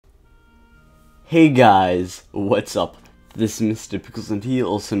Hey guys, what's up? This is MrPicklesAndTea,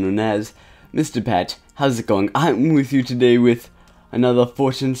 also known as Mr. Pet. How's it going? I'm with you today with another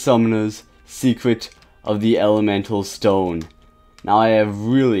Fortune Summoner's Secret of the Elemental Stone. Now I have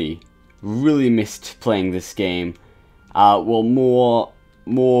really missed playing this game. Well, more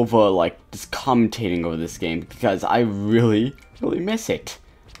of a, like, just commentating over this game, because I really miss it.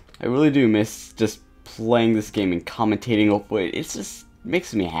 I really do miss just playing this game and commentating over it. It's just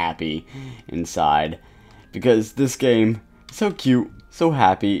makes me happy inside, because this game is so cute, so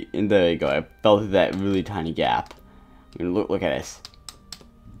happy, and there you go. I fell through that really tiny gap. I mean, look at this.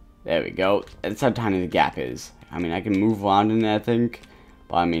 There we go. That's how tiny the gap is. I mean, I can move around in there, I think,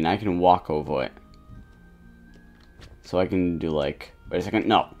 but I mean, I can walk over it. So I can do, like, wait a second.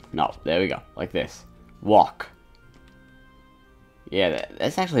 No, there we go, like this. Walk. Yeah,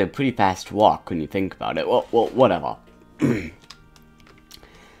 that's actually a pretty fast walk when you think about it. Well, whatever.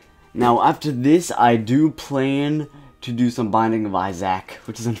 Now, after this, I do plan to do some Binding of Isaac,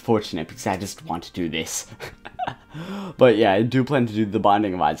 which is unfortunate because I just want to do this. But yeah, I do plan to do the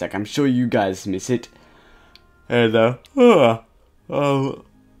Binding of Isaac. I'm sure you guys miss it. And, what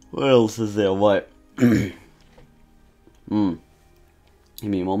else is there? What? Give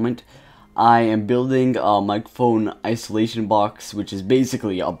me a moment. I am building a microphone isolation box, which is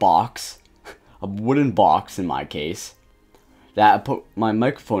basically a box. A wooden box, in my case, that I put my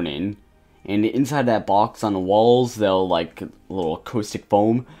microphone in, and inside that box on the walls they'll like a little acoustic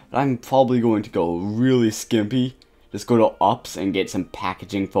foam. But I'm probably going to go really skimpy, just go to ups and get some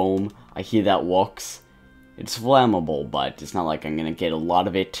packaging foam. I hear that works. It's flammable, but it's not like I'm gonna get a lot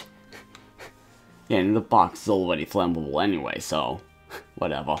of it. Yeah, and the box is already flammable anyway, so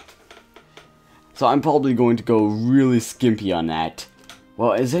whatever. So I'm probably going to go really skimpy on that.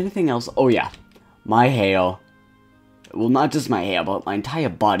 Well, is there anything else? Oh yeah, my hair. Well, not just my hair, but my entire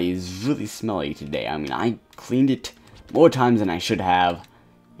body is really smelly today. I mean, I cleaned it more times than I should have,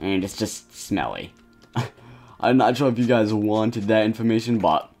 and it's just smelly. I'm not sure if you guys wanted that information,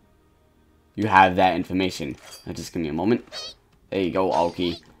 but you have that information. Now, just give me a moment. There you go,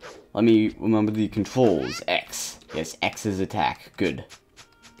 Aoki. Let me remember the controls. X. Yes, X is attack. Good.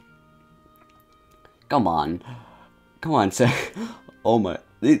 Come on, sir. Oh my,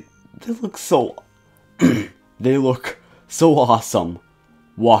 they look so... they look so awesome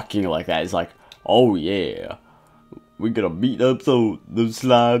walking like that. It's like, oh yeah, we gonna beat up those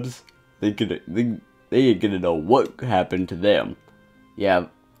slabs. They ain't gonna know what happened to them. Yeah,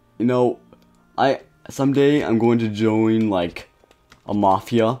 you know, someday I'm going to join like a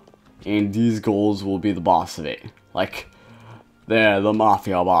mafia, and these girls will be the boss of it. Like, they're the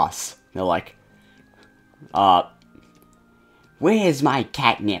mafia boss. They're like, where's my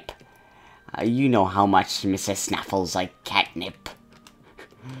catnip? You know how much Mrs. Snuffles like catnip.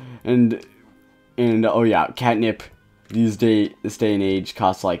 and oh yeah, catnip this day and age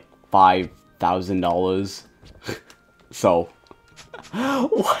costs like $5,000. So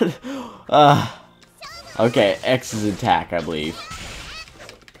what? Okay, X is attack, I believe.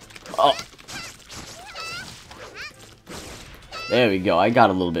 Oh, there we go. I got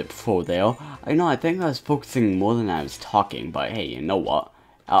a little bit before there. I think I was focusing more than I was talking, but hey, you know what?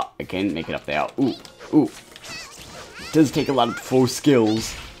 Oh, I can make it up there. Ooh. It does take a lot of pro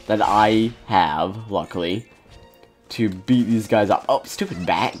skills that I have, luckily, to beat these guys up. Oh, stupid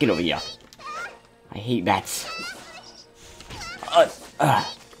bat. Get over here. I hate bats.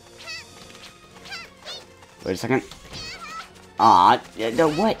 Wait a second.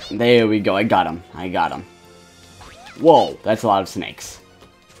 What? There we go. I got him. Whoa, that's a lot of snakes.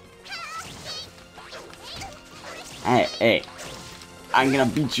 Hey. I'm gonna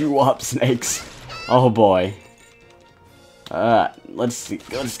beat you up, snakes. Oh boy. Let's see.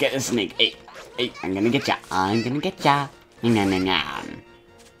 Let's get this snake. Hey, I'm gonna get ya.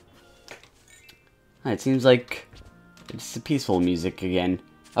 It seems like it's the peaceful music again.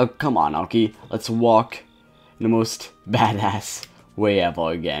 Oh, come on, Aoki. Let's walk in the most badass way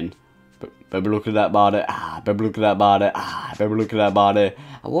ever again. Baby, look at that body. Baby, look at that body. Baby, look at that body.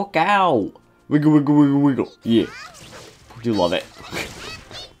 Walk out. Wiggle. Yeah. Do love it.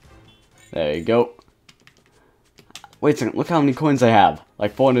 There you go. Wait a second, look how many coins I have.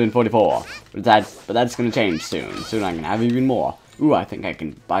 Like 444. But that's gonna change soon. Soon I'm gonna have even more. Ooh, I think I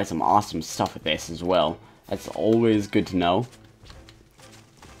can buy some awesome stuff with this as well. That's always good to know.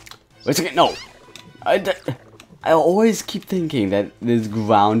 Wait a second, no! I always keep thinking that there's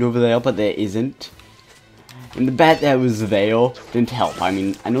ground over there, but there isn't. And the bat that was there didn't help. I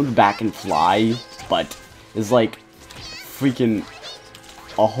mean, I know the bat can fly, but it's like freaking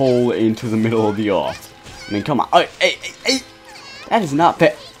a hole into the middle of the earth. I mean, come on. Oh, hey. That is not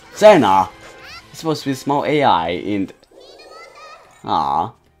fair. Senna. It's supposed to be a small AI, and...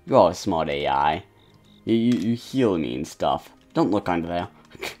 Ah, you're a smart AI. You heal me and stuff. Don't look under there.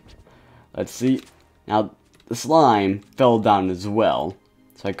 Let's see. Now, the slime fell down as well,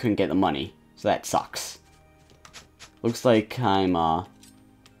 so I couldn't get the money. So that sucks. Looks like I'm,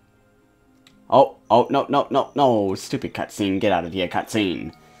 Oh, no, stupid cutscene. Get out of here,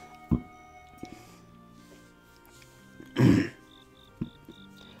 cutscene.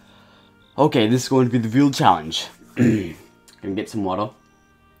 Okay, this is going to be the real challenge. Gonna get some water.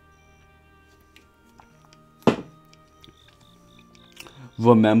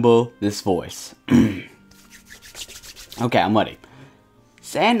 Remember this voice. Okay, I'm ready.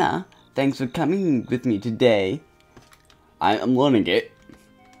 Santa, thanks for coming with me today. I'm learning it.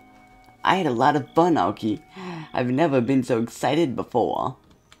 I had a lot of fun, Aoki. I've never been so excited before.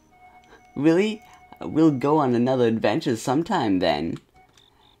 Really? We'll go on another adventure sometime then.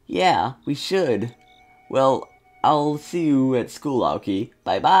 Yeah, we should. Well, I'll see you at school, Aoki.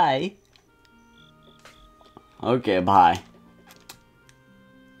 Bye-bye. Okay, bye.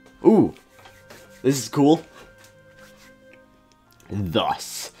 Ooh, this is cool.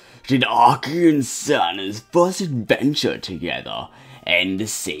 Thus, did Aoki and Santa's first adventure together end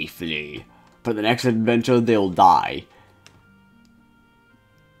safely. For the next adventure, they'll die.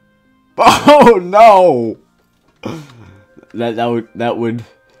 Oh no! That would.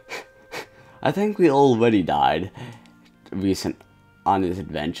 I think we already died on this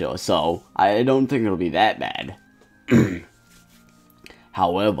adventure, so I don't think it'll be that bad.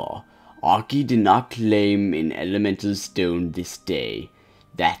 However, Aoki did not claim an elemental stone this day.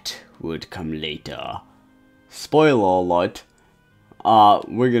 That would come later. Spoiler alert.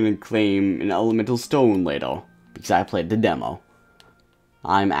 We're gonna claim an elemental stone later, because I played the demo.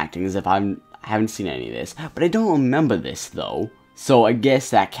 I'm acting as if I haven't seen any of this, but I don't remember this though, so I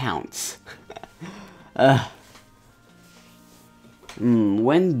guess that counts.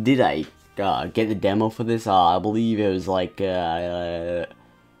 When did I get the demo for this? I believe it was like, I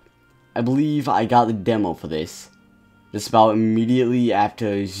believe I got the demo for this just about immediately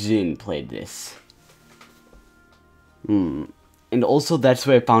after Jin played this. And also that's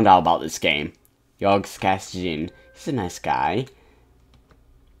where I found out about this game. Yogg's cast Jin. He's a nice guy.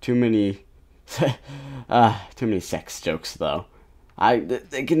 Too many sex jokes though.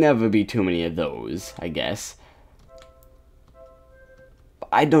 There can never be too many of those, I guess.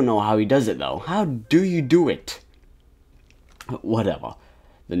 I don't know how he does it though. How do you do it? Whatever.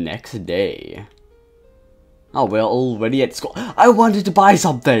 The next day. Oh, we're already at school. I wanted to buy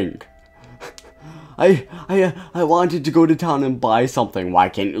something. I wanted to go to town and buy something. Why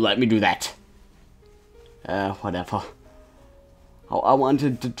can't you let me do that? Whatever. I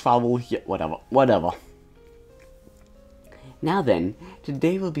wanted to travel here. Whatever. Now then,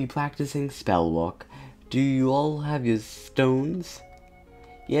 today we'll be practicing spell work. Do you all have your stones?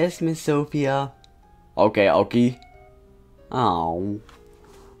 Yes, Miss Sophia. Okay, Aoki. Oh.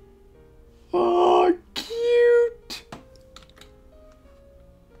 Oh, cute.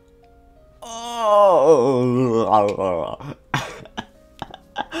 Oh.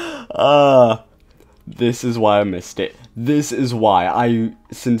 This is why I missed it. This is why I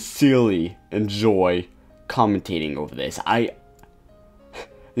sincerely enjoy commentating over this.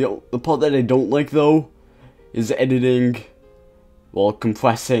 The part that I don't like though is editing, well,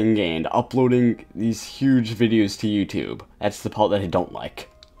 compressing and uploading these huge videos to YouTube. That's the part that I don't like.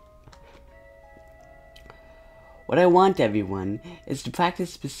 What I want everyone is to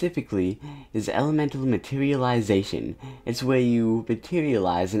practice specifically is elemental materialization. It's where you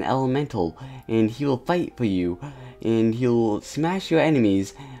materialize an elemental and he will fight for you and he'll smash your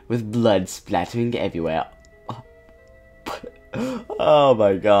enemies with blood splattering everywhere. Oh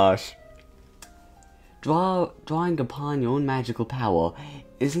my gosh. Drawing upon your own magical power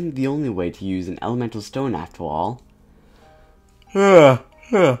isn't the only way to use an elemental stone after all. There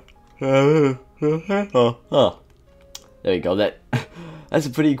we go. That's a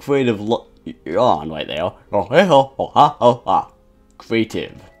pretty creative yawn right there.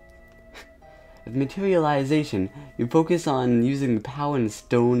 Creative. With materialization, you focus on using the power in the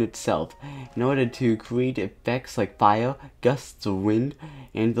stone itself in order to create effects like fire, gusts of wind,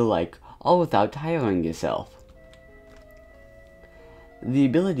 and the like, all without tiring yourself. The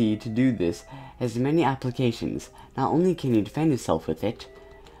ability to do this has many applications. Not only can you defend yourself with it,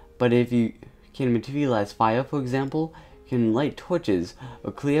 but if you can materialize fire, for example, you can light torches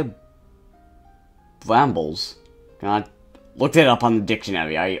or clear brambles. God, look it up on the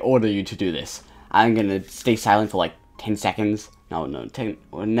dictionary. I order you to do this. I'm gonna stay silent for like 10 seconds. No,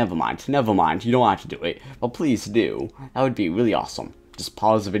 never mind. You don't have to do it, but please do. That would be really awesome. Just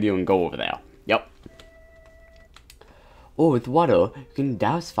pause the video and go over there. Yep. Or with water, you can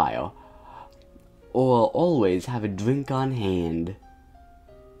douse fire. Or always have a drink on hand.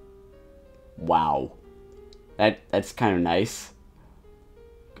 Wow. That's kind of nice.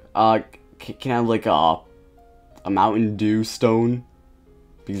 Can I have like a Mountain Dew stone?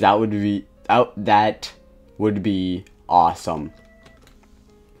 Because that would be awesome.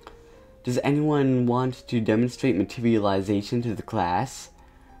 Does anyone want to demonstrate materialization to the class?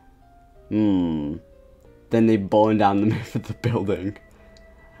 Then they burn down the building.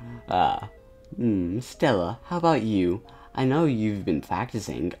 Stella, how about you? I know you've been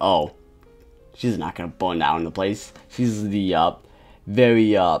practicing. Oh, she's not gonna burn down the place. She's the,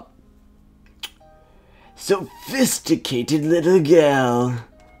 very, sophisticated little girl.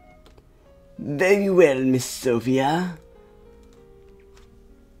 Very well, Miss Sophia.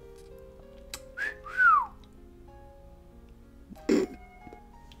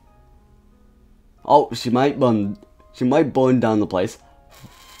 Oh, she might burn down the place.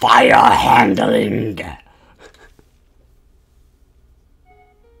 Fire handling.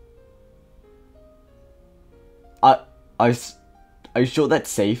 Are you sure that's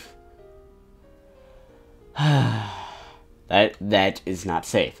safe? That is not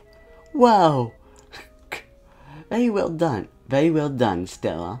safe. Whoa! Very well done. Very well done,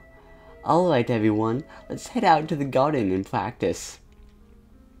 Stella. Alright, everyone. Let's head out to the garden and practice.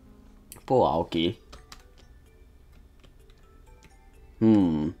 Poor Aoki.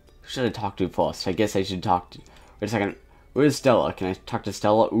 Who should I talk to first? I guess I should talk to... Wait a second. Where's Stella? Can I talk to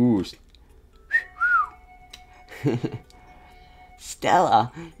Stella? Ooh.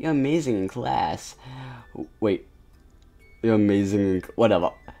 Stella, you're amazing in class. Wait. You're amazing in...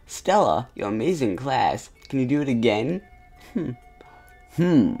 Whatever. Stella, you're amazing in class. Can you do it again? Well,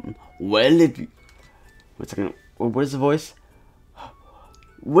 if you... Wait a second. What is the voice?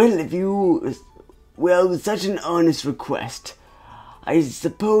 Well, if you... Well, with such an earnest request, I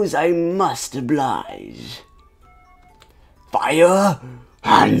suppose I must oblige. Fire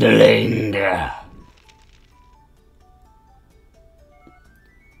handling.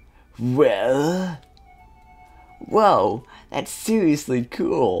 Well... Whoa, that's seriously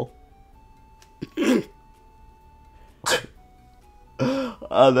cool.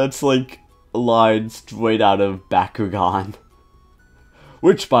 That's like a line straight out of Bakugan.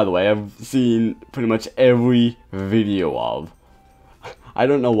 Which, by the way, I've seen pretty much every video of. I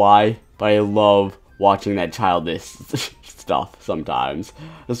don't know why, but I love watching that childish stuff sometimes.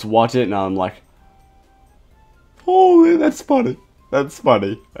 Just watch it and I'm like, holy, that's funny. That's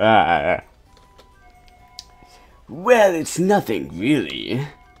funny. Well, it's nothing, really.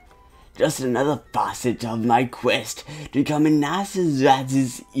 Just another facet of my quest to become a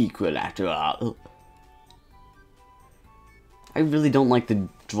Nasaraz's equal, after all. I really don't like the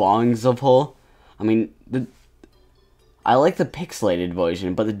drawings of her. I mean, I like the pixelated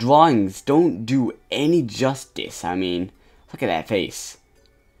version, but the drawings don't do any justice. I mean, look at that face.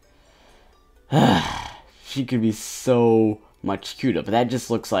 She could be so much cuter, but that just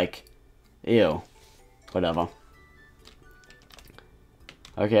looks like... Ew. Whatever.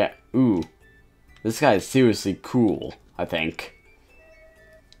 Okay, ooh. This guy is seriously cool, I think.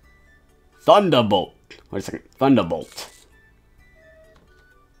 Thunderbolt! Wait a second. Thunderbolt.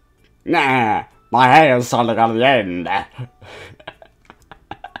 Nah! My hair's starting on the end!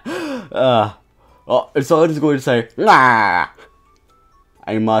 So I'm just going to say, nah!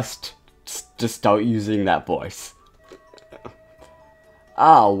 I must just start using that voice.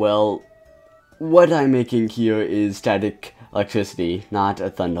 Well, what I'm making here is static electricity, not a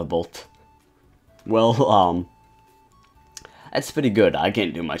thunderbolt. Well, that's pretty good. I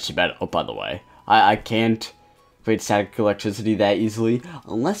can't do much better, by the way. I can't create static electricity that easily,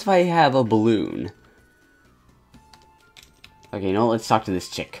 unless if I have a balloon. Okay, now let's talk to this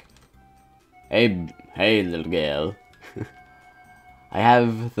chick. Hey, little girl. I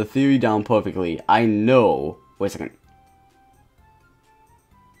have the theory down perfectly. I know. Wait a second.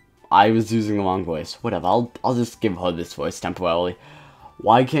 I was using the wrong voice. Whatever, I'll just give her this voice temporarily.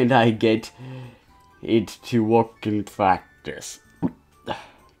 Why can't I get it to work in practice?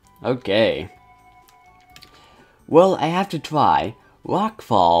 Okay. Well, I have to try.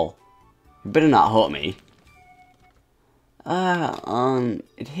 Rockfall. You better not hurt me.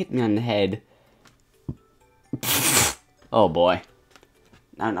 It hit me on the head. Oh boy.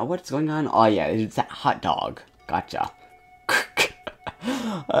 Now what's going on? Oh yeah, it's that hot dog. Gotcha.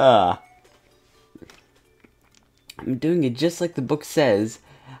 I'm doing it just like the book says.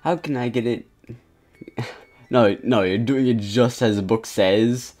 How can I get it? No, you're doing it just as the book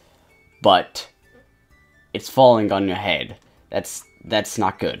says, but it's falling on your head. That's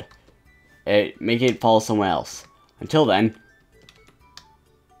not good. Make it fall somewhere else. Until then.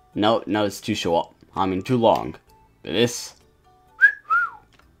 No, it's too short. I mean, too long. But this.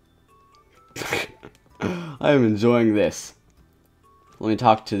 I am enjoying this. Let me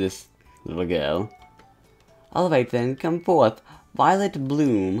talk to this little girl. Alright then, come forth. Violet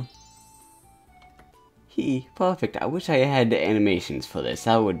Bloom. Perfect. I wish I had animations for this.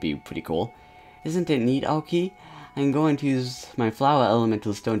 That would be pretty cool. Isn't it neat, Aoki? I'm going to use my flower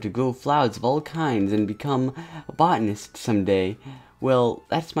elemental stone to grow flowers of all kinds and become a botanist someday. Well,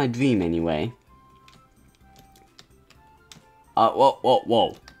 that's my dream anyway.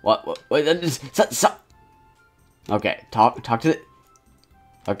 Whoa. What? Stop. Okay, talk to the...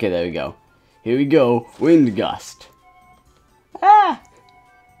 Okay, there we go. Here we go. Wind gust. Ah!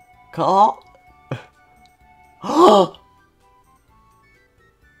 Call.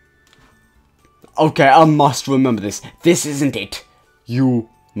 Okay, I must remember this. This isn't it. You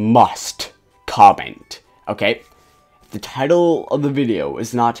must comment. Okay? If the title of the video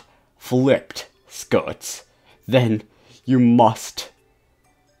is not flipped skirts, then you must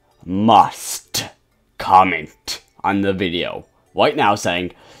comment on the video right now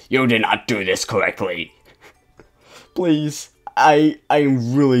saying, you did not do this correctly. Please,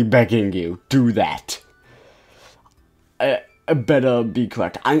 I'm really begging you, do that. I better be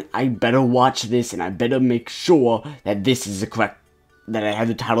correct. I better watch this, and I better make sure that this is the correct, that I have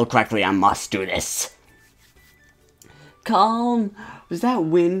the title correctly. I must do this. Colm, was that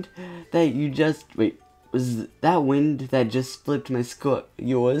wind that you just, was that wind that just flipped my skirt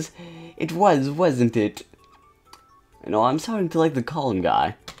yours? It was, wasn't it? You know, I'm starting to like the Colm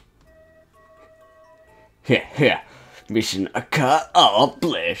guy. Here. Mission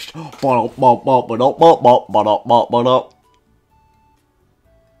accomplished.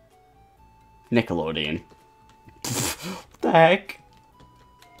 Nickelodeon. What the heck?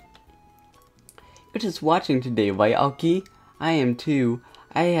 You're just watching today, right, Aoki? I am too.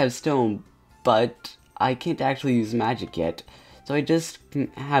 I have stone, but I can't actually use magic yet. So I just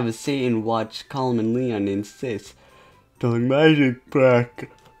have a say and watch Colm and Leon insist. Doing magic practice.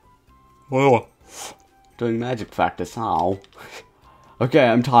 Doing magic practice, how? Okay,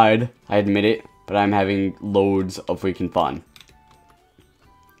 I'm tired. I admit it, but I'm having loads of freaking fun.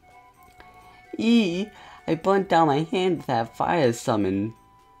 I burnt down my hand with that fire summon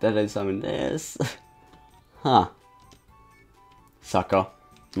that I summoned this. Huh. Sucker.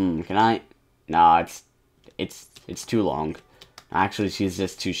 Can I? Nah, it's too long. Actually, she's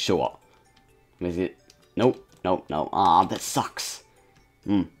just too short. Is it? Nope. Ah, that sucks.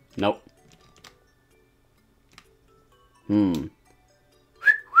 Nope.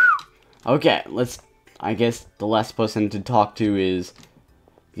 Okay, I guess the last person to talk to is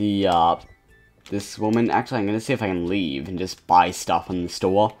this woman. Actually, I'm gonna see if I can leave and just buy stuff in the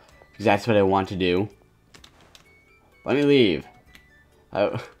store, because that's what I want to do. Let me leave.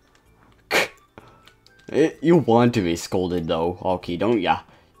 You want to be scolded though, okay, don't ya?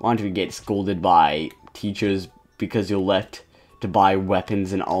 You want to get scolded by teachers because you're left to buy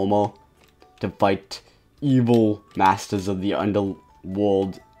weapons and armor to fight evil masters of the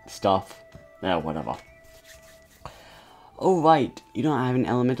underworld stuff. Whatever. Oh right, you don't have an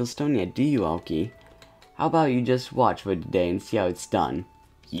elemental stone yet, do you, Aoki? How about you just watch for today and see how it's done?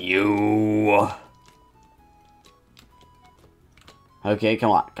 You. Okay, come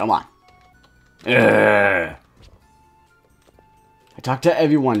on. Ugh. I talked to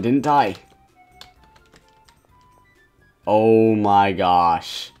everyone, didn't I? Oh my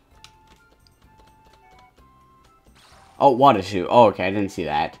gosh. Oh, water shoot. Oh, okay, I didn't see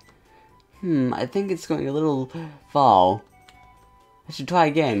that. I think it's going a little foul. I should try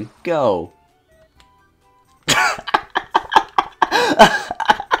again. Go.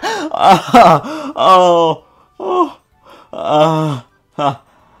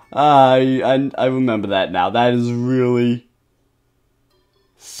 I remember that now. That is really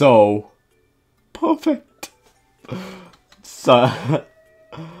so perfect. So,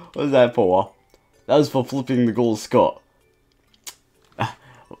 what was that for? That was for flipping the gold skirt.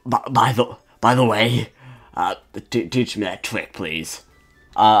 By the way, teach me that trick, please.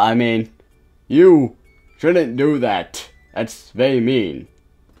 I mean, you shouldn't do that. That's very mean.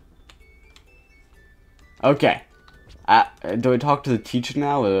 Okay. Do I talk to the teacher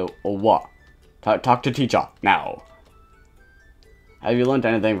now, or what? Talk to teacher, now. Have you learned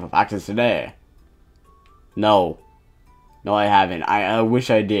anything from practice today? No. No, I haven't. I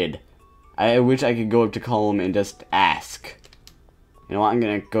wish I did. I wish I could go up to Colm and just ask. You know what, I'm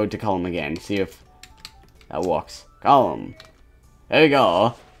gonna go to Colm again, see if that works. Colm. There you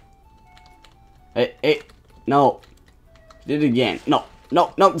go. Hey, no. Did it again. No,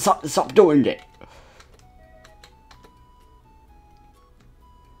 stop doing it.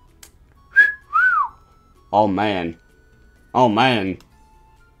 Oh man. Oh man.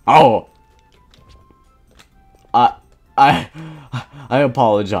 Oh. I I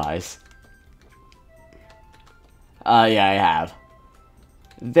apologize. Yeah, I have.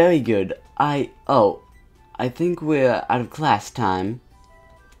 Very good. I think we're out of class time.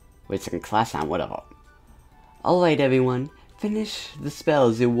 Wait a second, class time, whatever. Alright everyone, finish the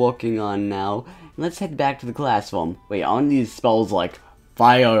spells you're working on now, and let's head back to the classroom. Wait, aren't these spells like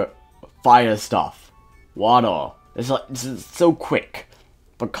fire stuff, water? This is so quick.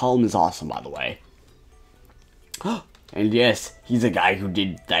 But Colm is awesome, by the way. And yes, he's a guy who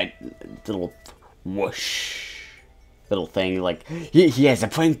did that little whoosh little thing. Like he has a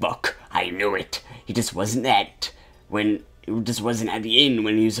prank book. I knew it. He just wasn't at when it just wasn't at the end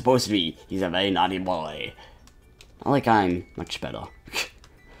when he was supposed to be. He's a very naughty boy. Not like I'm much better.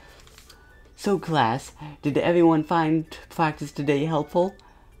 So class, did everyone find practice today helpful?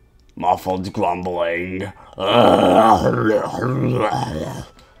 Muffled grumbling.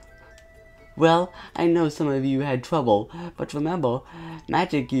 Well, I know some of you had trouble, but remember,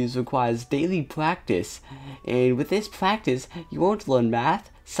 magic use requires daily practice, and with this practice, you won't learn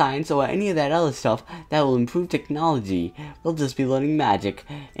math, science, or any of that other stuff that will improve technology. We'll just be learning magic,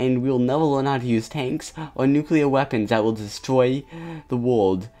 and we'll never learn how to use tanks or nuclear weapons that will destroy the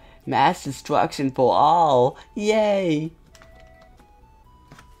world. Mass destruction for all! Yay!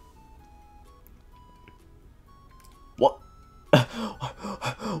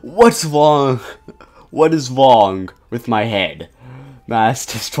 What's wrong? What is wrong with my head? Mass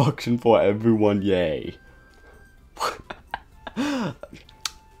destruction for everyone, yay.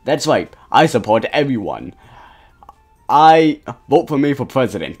 That's right, I support everyone. Vote for me for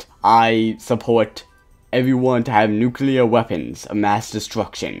president. I support everyone to have nuclear weapons of mass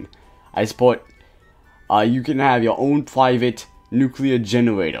destruction. I support, you can have your own private nuclear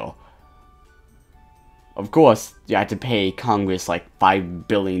generator. Of course, you have to pay Congress like $5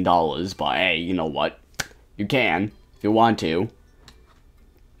 billion, but hey, you know what? You can, if you want to.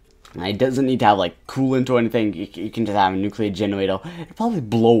 And it doesn't need to have like coolant or anything, you can just have a nuclear generator. It'll probably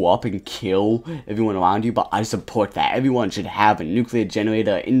blow up and kill everyone around you, but I support that. Everyone should have a nuclear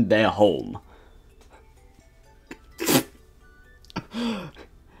generator in their home.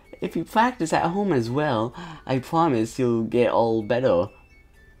 If you practice at home as well, I promise you'll get all better.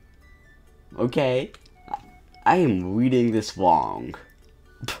 Okay? I am reading this wrong.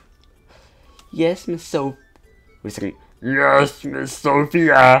 Yes, Miss Sophia. Wait a second. Yes, Miss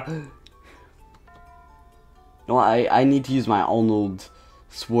Sophia. No, I need to use my Arnold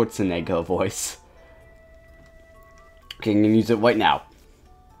Schwarzenegger voice. Okay, I'm gonna use it right now.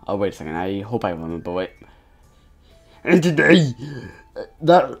 Oh, wait a second. I hope I remember it. And today,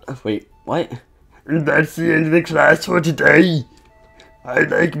 wait, what? And that's the end of the class for today. I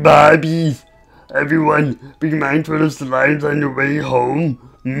like Barbies. Everyone, be mindful of the lines on your way home.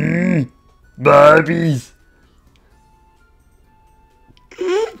 Barbies.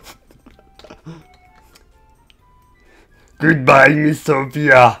 Goodbye, Miss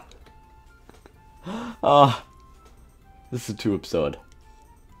Sophia. This is too absurd.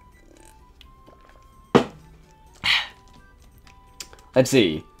 Let's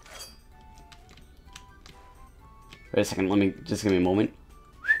see. Wait a second, just give me a moment.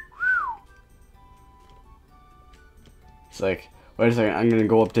 It's like, wait a second, I'm gonna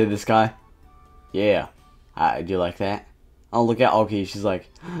go up to this guy. Yeah. Do you like that? Oh, look at Oki, she's like,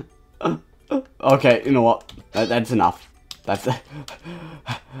 okay, you know what? That's enough. That's,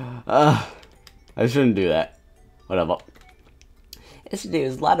 I shouldn't do that. Whatever. Yesterday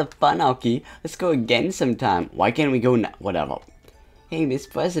was a lot of fun, Oki. Let's go again sometime. Why can't we go now? Whatever. Hey, Miss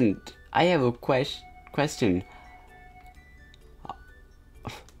President, I have a question.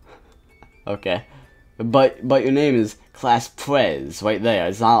 Okay. But your name is Class Prez right there.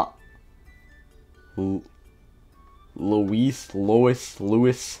 It's not Louis of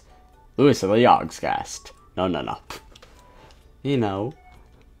the Yogscast. No. You know.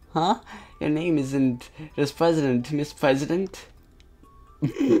 Huh? Your name isn't just President, Miss President?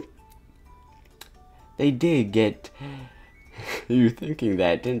 They did get you thinking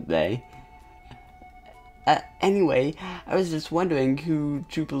that, didn't they? Anyway, I was just wondering who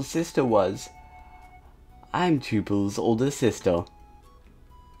Tupel's sister was. I'm Tupel's older sister.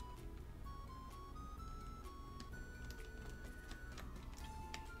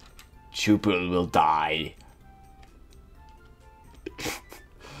 Tupel will die.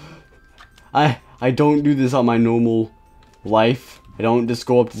 I don't do this on my normal life. I don't just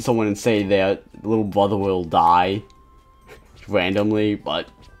go up to someone and say their little brother will die randomly, but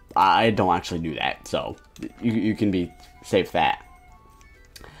I don't actually do that, so you can be safe that.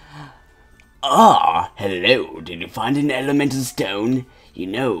 Ah, hello, did you find an elemental stone? You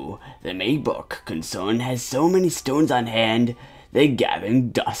know, the Maybook concern has so many stones on hand, they're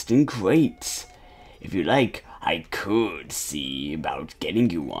gathering dust in crates. If you like, I could see about getting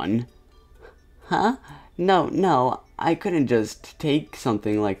you one. Huh? No, I couldn't just take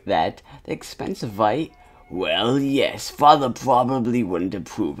something like that. They're expensive, right? Well, yes, Father probably wouldn't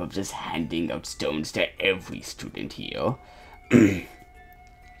approve of just handing out stones to every student here.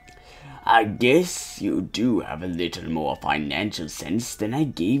 I guess you do have a little more financial sense than I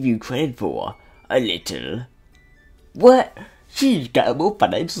gave you credit for. A little. What? She's got more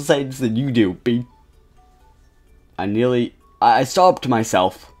financial sense than you do, B. I stopped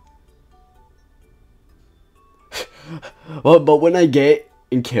myself. Well, but when I get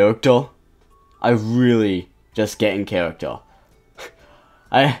in character, I really just get in character.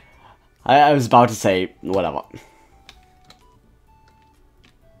 I was about to say, whatever.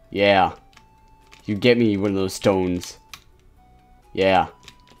 Yeah. You get me one of those stones. Yeah.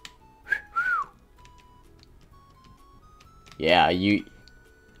 Yeah, you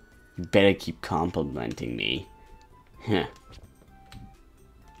better keep complimenting me. Huh.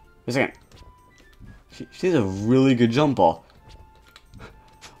 Wait a second. She's a really good jumper.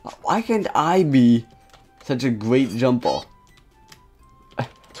 Why can't I be such a great jumper?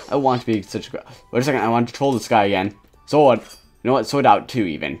 I want to be such a great... Wait a second, I want to control this guy again. Sword. You know what? Sword out too,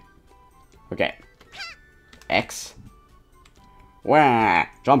 even. Okay. X. Wah!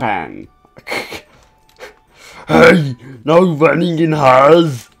 Jumping. Hey! No running in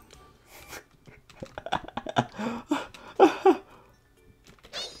hers!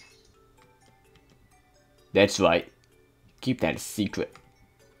 That's right. Keep that a secret.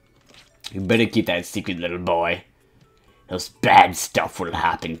 You better keep that a secret, little boy. Else bad stuff will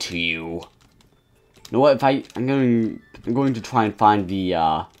happen to you. You know what? If I'm going to try and find the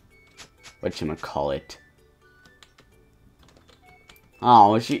whatchamacallit.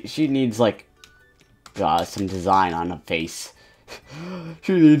 Oh, she needs like some design on her face.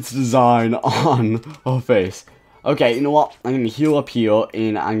 She needs design on her face. Okay, you know what? I'm gonna heal up here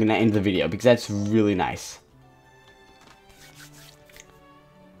and I'm gonna end the video because that's really nice.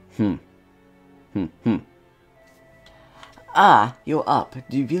 Ah, you're up.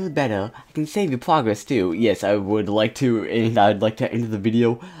 Do you feel better? I can save your progress too. Yes, I would like to, and I'd like to end the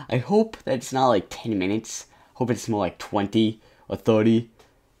video. I hope that it's not like 10 minutes. Hope it's more like 20 or 30.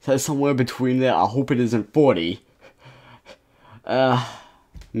 So somewhere between there. I hope it isn't 40. No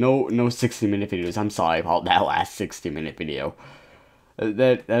 60-minute videos. I'm sorry about that last 60-minute video.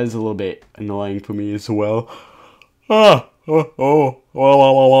 That is a little bit annoying for me as well.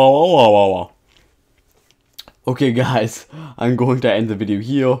 Okay, guys, I'm going to end the video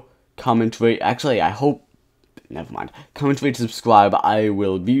here. Comment, rate. Actually, I hope. Never mind. Comment, rate, subscribe. I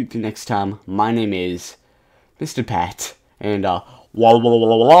will be with you next time. My name is Mr. Pat, and